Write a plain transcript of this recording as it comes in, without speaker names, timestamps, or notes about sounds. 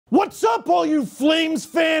What's up, all you Flames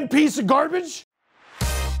fan piece of garbage?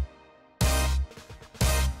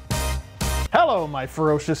 Hello, my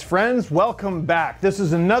ferocious friends. Welcome back. This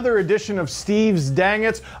is another edition of Steve's Dang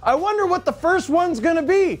It's. I wonder what the first one's gonna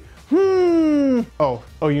be. Oh,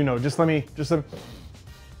 you know, just let me.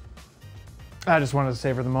 I just wanted to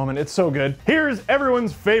savor the moment. It's so good. Here's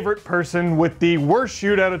everyone's favorite person with the worst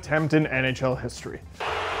shootout attempt in NHL history.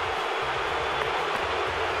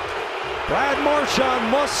 Brad Marchand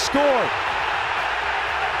must score.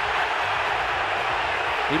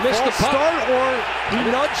 He missed the puck. Start, or he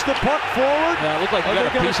nudged the puck forward. Yeah, it looked like he got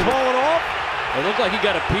a piece of it. It looked like he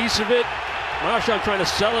got a piece of it. Marchand trying to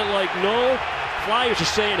sell it like no. Flyers are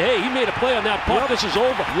saying, hey, he made a play on that puck. This is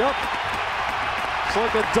over. Yep. It's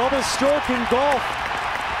like a double stroke in golf.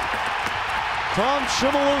 Tom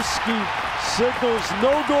Chmielewski signals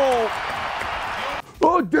no goal.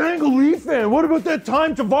 Oh, Dangle Leaf fan, what about that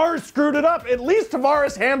time Tavares screwed it up? At least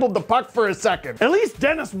Tavares handled the puck for a second. At least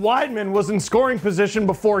Dennis Wideman was in scoring position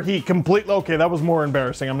before he completely... Okay, that was more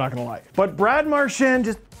embarrassing, I'm not gonna lie. But Brad Marchand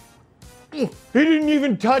just... He didn't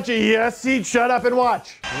even touch it. Yes, see, shut up and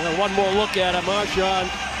watch. Well, one more look at it. Marchand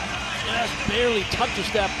just barely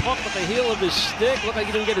touches that puck with the heel of his stick. Looked like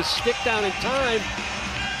he didn't get his stick down in time.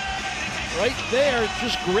 Right there,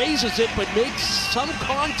 just grazes it, but makes some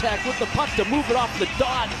contact with the puck to move it off the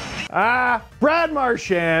dot. Brad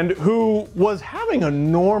Marchand, who was having a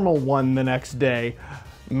normal one the next day,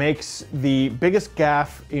 makes the biggest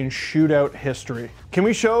gaffe in shootout history. Can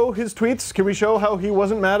we show his tweets? Can we show how he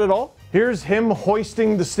wasn't mad at all? Here's him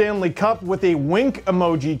hoisting the Stanley Cup with a wink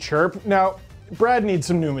emoji chirp. Now, Brad needs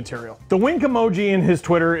some new material. The wink emoji in his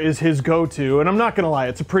Twitter is his go-to, and I'm not gonna lie,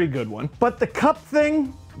 it's a pretty good one. But the cup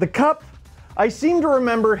thing, I seem to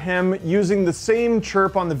remember him using the same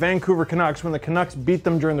chirp on the Vancouver Canucks when the Canucks beat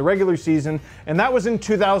them during the regular season, and that was in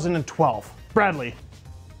 2012. Bradley,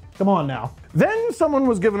 come on now. Then someone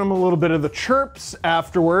was giving him a little bit of the chirps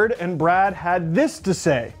afterward, and Brad had this to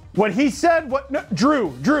say. What he said, no,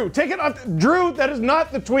 Drew, take it off. Drew, that is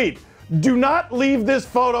not the tweet. Do not leave this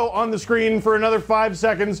photo on the screen for another 5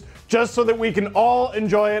 seconds just so that we can all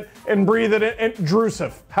enjoy it and breathe it in. And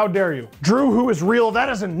Drusif, how dare you? Drew, who is real, that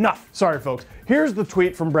is enough. Sorry, folks. Here's the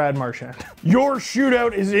tweet from Brad Marchand. Your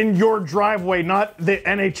shootout is in your driveway, not the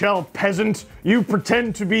NHL, peasant. You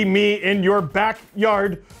pretend to be me in your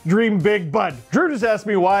backyard. Dream big, bud. Drew just asked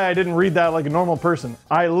me why I didn't read that like a normal person.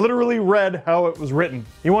 I literally read how it was written.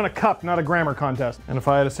 You want a cup, not a grammar contest. And if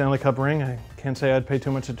I had a Stanley Cup ring, I can't say I'd pay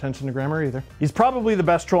too much attention to grammar either. He's probably the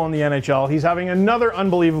best troll in the NHL. He's having another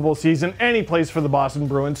unbelievable season, and he plays for the Boston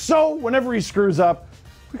Bruins. So whenever he screws up,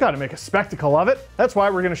 we gotta make a spectacle of it. That's why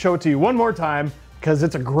we're gonna show it to you one more time, because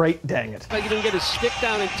it's a great dang it. Like he didn't get his stick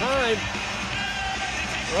down in time.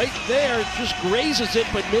 Right there, just grazes it,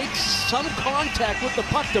 but makes some contact with the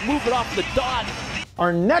puck to move it off the dot.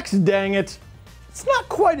 Our next dang it, it's not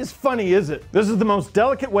quite as funny, is it? This is the most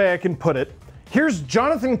delicate way I can put it. Here's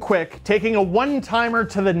Jonathan Quick taking a one-timer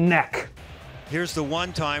to the neck. Here's the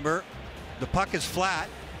one-timer. The puck is flat.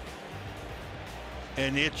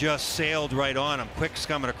 And it just sailed right on him. Quick's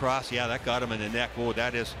coming across. Yeah, that got him in the neck. Oh,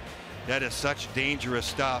 that is such dangerous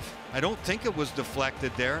stuff. I don't think it was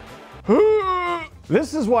deflected there.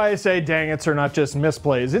 This is why I say dang it's are not just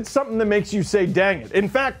misplays. It's something that makes you say dang it. In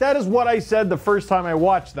fact, that is what I said the first time I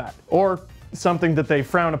watched that. Or something that they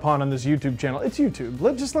frown upon on this YouTube channel. It's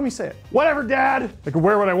YouTube. Just let me say it. Whatever, Dad. I can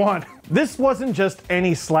wear what I want. This wasn't just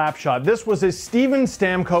any slap shot. This was a Steven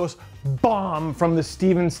Stamkos bomb from the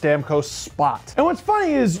Steven Stamkos spot. And what's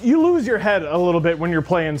funny is you lose your head a little bit when you're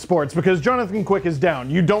playing sports because Jonathan Quick is down.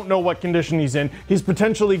 You don't know what condition he's in. He's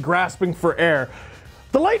potentially grasping for air.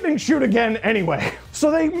 The Lightning shoot again anyway.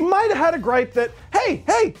 So they might have had a gripe that, hey,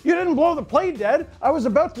 you didn't blow the play dead. I was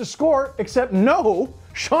about to score, except no.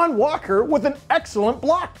 Sean Walker with an excellent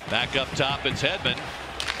block. Back up top, it's Hedman.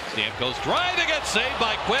 Stamkos driving it, saved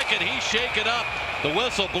by Quick, and he's shaken up. The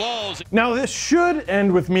whistle blows. Now this should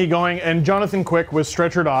end with me going, and Jonathan Quick was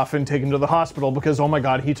stretchered off and taken to the hospital because, oh my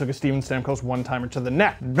God, he took a Steven Stamkos one-timer to the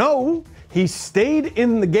neck. No, he stayed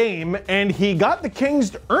in the game, and he got the Kings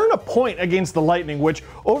to earn a point against the Lightning, which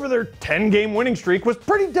over their 10-game winning streak was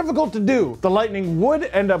pretty difficult to do. The Lightning would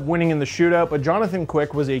end up winning in the shootout, but Jonathan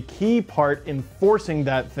Quick was a key part in forcing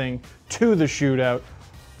that thing to the shootout.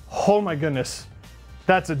 Oh my goodness.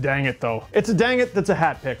 That's a dang it though. It's a dang it that's a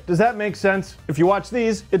hat pick. Does that make sense? If you watch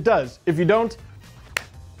these, it does. If you don't,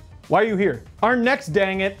 why are you here? Our next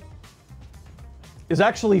dang it is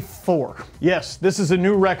actually 4. Yes, this is a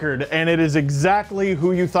new record and it is exactly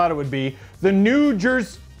who you thought it would be. The New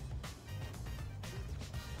Jersey...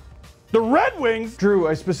 The Red Wings? Drew,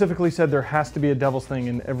 I specifically said there has to be a Devils thing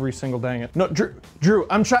in every single dang it. No, Drew,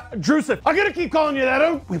 Drewsif, I'm gonna keep calling you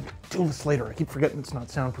that. We'll do this later. I keep forgetting it's not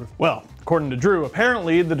soundproof. Well, according to Drew,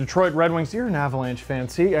 apparently the Detroit Red Wings, you're an Avalanche fan,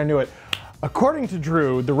 see? I knew it. According to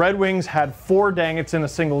Drew, the Red Wings had 4 dang-its in a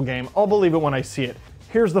single game. I'll believe it when I see it.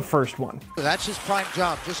 Here's the first one. That's his prime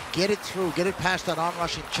job. Just get it through, get it past that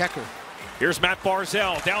on-rushing checker. Here's Matt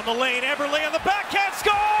Barzal down the lane. Eberle on the backhand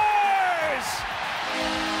scores!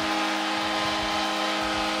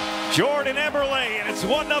 Jordan Eberle, and it's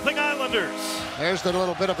 1-0 Islanders. There's the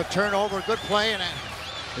little bit of a turnover. Good play, and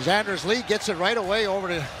as Anders Lee gets it right away over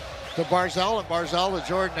to Barzal, and Barzal to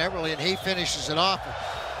Jordan Eberle, and he finishes it off.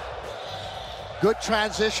 Good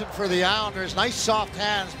transition for the Islanders. Nice soft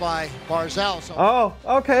hands by Barzal. So. Oh,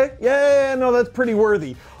 okay. Yeah, no, that's pretty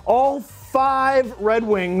worthy. All 5 Red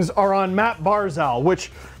Wings are on Matt Barzal, which,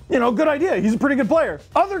 you know, good idea. He's a pretty good player.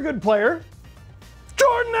 Other good player,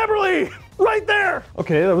 Jordan Eberle, right there.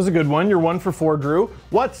 Okay, that was a good one. You're 1 for 4, Drew.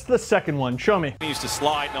 What's the second one? Show me. Needs to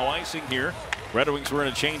slide, no icing here. Red Wings were in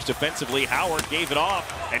a change defensively. Howard gave it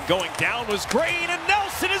off, and going down was Green, and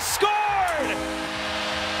Nelson has scored!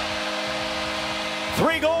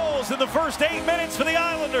 3 goals in the first 8 minutes for the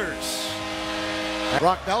Islanders.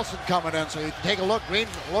 Brock Nelson coming in, so you take a look. Green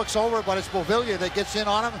looks over, but it's Beauvillier that gets in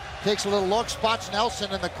on him, takes a little look, spots Nelson,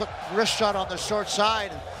 and the quick wrist shot on the short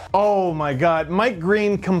side. Oh my God, Mike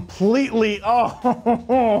Green completely,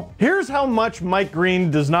 Here's how much Mike Green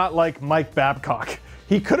does not like Mike Babcock.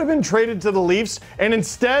 He could have been traded to the Leafs and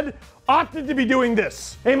instead opted to be doing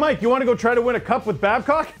this. Hey Mike, you want to go try to win a cup with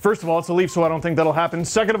Babcock? First of all, it's the Leafs, so I don't think that'll happen.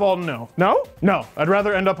 Second of all, no. No? No. I'd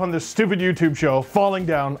rather end up on this stupid YouTube show falling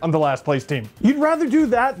down on the last place team. You'd rather do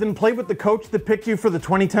that than play with the coach that picked you for the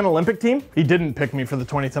 2010 Olympic team? He didn't pick me for the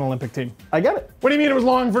 2010 Olympic team. I get it. What do you mean it was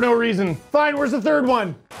long for no reason? Fine, where's the third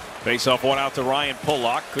one? Face-off one out to Ryan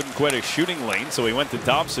Pulock. Couldn't quit his shooting lane, so he went to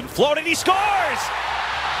Dobson. Floated, he scores!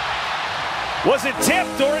 Was it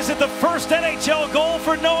tipped, or is it the first NHL goal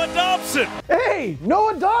for Noah Dobson? Hey,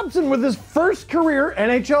 Noah Dobson with his first career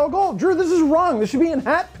NHL goal. Drew, this is wrong. This should be in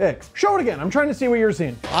hat picks. Show it again. I'm trying to see what you're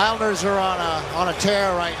seeing. Islanders are on a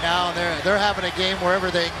tear right now, and they're having a game where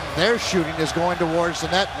their shooting is going towards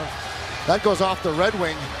the net. That goes off the Red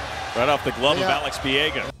Wing. Right off the glove of Alex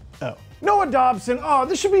Biega. Oh. Noah Dobson,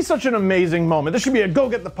 this should be such an amazing moment. This should be a go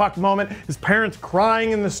get the puck moment. His parents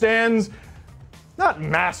crying in the stands. Not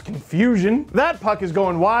mass confusion. That puck is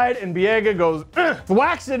going wide, and Biega goes,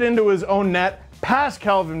 whacks it into his own net, past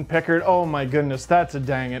Calvin Pickard. Oh my goodness, that's a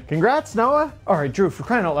dang it. Congrats, Noah. All right, Drew, for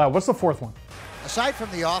crying out loud, what's the fourth one? Aside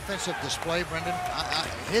from the offensive display, Brendan,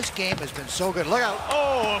 his game has been so good. Look out.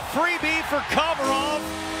 Oh, a freebie for Komarov,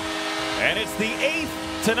 and it's the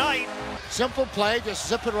 8th tonight. Simple play, just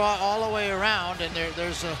zip it all the way around, and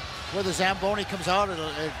there's where the Zamboni comes out, it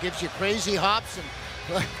gives you crazy hops,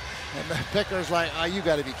 and the Picker's like, oh, you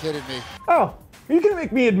got to be kidding me. Oh, are you going to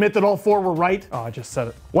make me admit that all 4 were right? Oh, I just said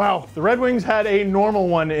it. Wow, the Red Wings had a normal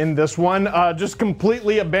one in this one, just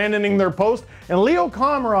completely abandoning their post, and Leo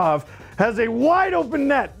Komarov has a wide open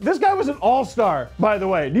net. This guy was an all-star, by the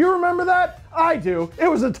way. Do you remember that? I do. It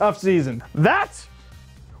was a tough season. That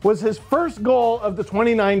was his first goal of the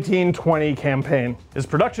 2019-20 campaign. His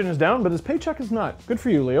production is down, but his paycheck is not. Good for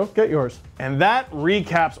you, Leo. Get yours. And that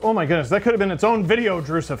recaps, oh my goodness, that could have been its own video,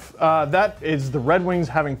 Drusif. That is the Red Wings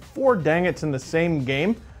having 4 dang-its in the same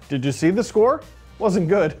game. Did you see the score? Wasn't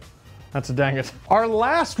good. That's a dang-it. Our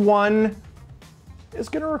last one is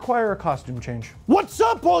gonna require a costume change. What's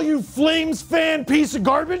up, all you Flames fan piece of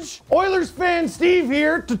garbage? Oilers fan Steve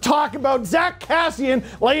here to talk about Zach Kassian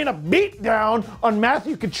laying a beat down on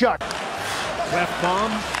Matthew Tkachuk. Left bomb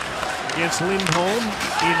against Lindholm.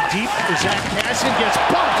 In deep, Zach Kassian gets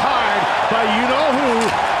bumped hard by you-know-who,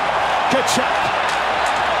 Tkachuk.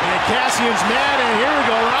 And Kassian's mad, and here we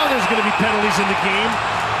go. Now there's gonna be penalties in the game.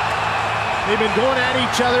 They've been going at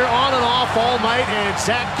each other on and off all night, and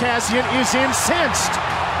Zach Kassian is incensed.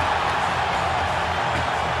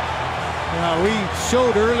 We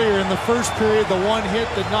showed earlier in the first period the one hit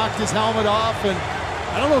that knocked his helmet off, and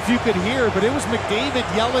I don't know if you could hear, but it was McDavid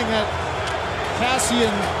yelling at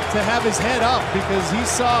Kassian to have his head up because he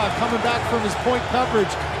saw coming back from his point coverage,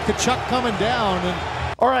 Tkachuk coming down. And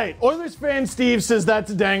all right, Oilers fan Steve says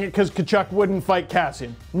that's a dang it because Tkachuk wouldn't fight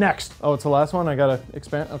Kassian. Next. Oh, it's the last one? I gotta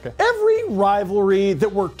expand? Okay. Every rivalry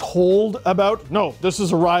that we're told about, no, this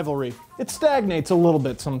is a rivalry. It stagnates a little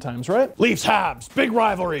bit sometimes, right? Leafs Habs, big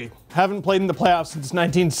rivalry. Haven't played in the playoffs since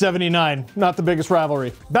 1979. Not the biggest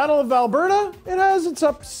rivalry. Battle of Alberta, it has its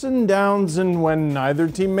ups and downs, and when neither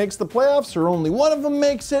team makes the playoffs or only one of them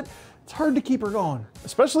makes it, it's hard to keep her going.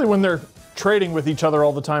 Especially when they're trading with each other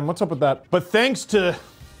all the time. What's up with that? But thanks to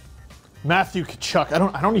Matthew Tkachuk,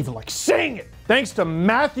 I don't even like saying it. Thanks to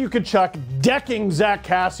Matthew Tkachuk decking Zach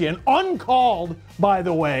Kassian, uncalled, by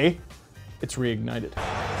the way, it's reignited.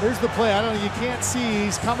 There's the play. I don't know. You can't see.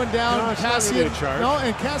 He's coming down. No, it's not really a charge. No,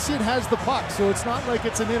 and Kassian has the puck, so it's not like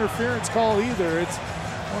it's an interference call either. It's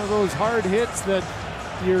one of those hard hits that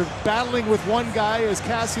you're battling with one guy as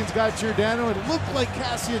Kassian's got Giordano. It looked like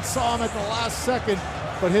Kassian saw him at the last second,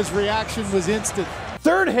 but his reaction was instant.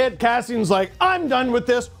 Third hit, Kassian's like, I'm done with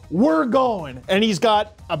this. We're going. And he's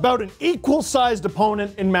got about an equal-sized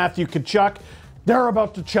opponent in Matthew Tkachuk. They're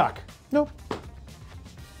about to chuck. No.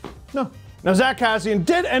 Now, Zach Kassian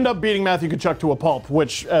did end up beating Matthew Tkachuk to a pulp,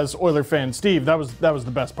 which, as Oiler fan Steve, that was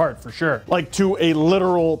the best part for sure. Like, to a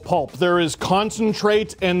literal pulp. There is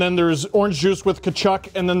concentrate, and then there's orange juice with Tkachuk,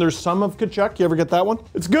 and then there's some of Tkachuk. You ever get that one?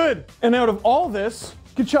 It's good. And out of all this,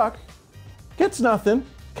 Tkachuk gets nothing.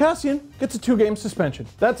 Kassian gets a 2-game suspension.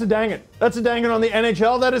 That's a dang it. That's a dang it on the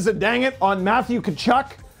NHL. That is a dang it on Matthew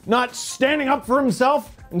Tkachuk not standing up for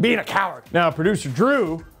himself and being a coward. Now, producer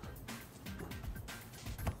Drew,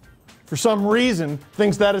 for some reason,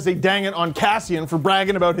 thinks that is a dang it on Kassian for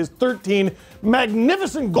bragging about his 13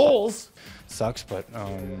 magnificent goals. Sucks, but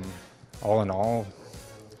all in all,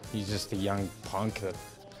 he's just a young punk that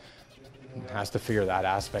has to figure that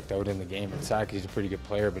aspect out in the game. It's sad 'cause he's a pretty good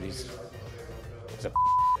player, but he's a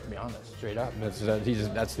to be honest, straight up.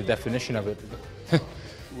 That's the definition of it.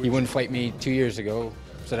 He wouldn't fight me 2 years ago.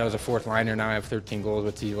 Said I was a fourth liner. Now I have 13 goals.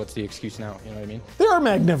 What's the excuse now? You know what I mean? They are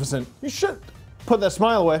magnificent. You should put that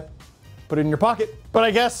smile away. Put it in your pocket. But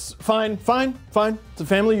I guess, fine. It's a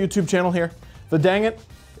family YouTube channel here. The dang it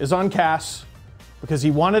is on Cass because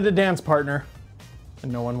he wanted a dance partner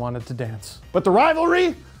and no one wanted to dance. But the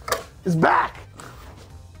rivalry is back.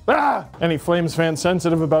 Any Flames fan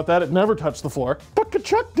sensitive about that, it never touched the floor. But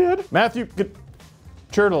Tkachuk did. Matthew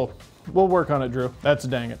Turtle. We'll work on it, Drew. That's a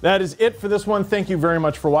dang it. That is it for this one. Thank you very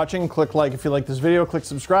much for watching. Click like if you like this video. Click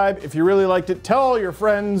subscribe if you really liked it. Tell all your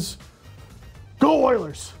friends. Go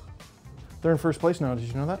Oilers! They're in first place now. Did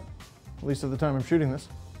you know that? At least at the time I'm shooting this.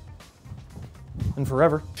 And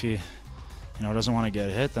forever. If he, doesn't want to get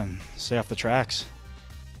hit, then stay off the tracks.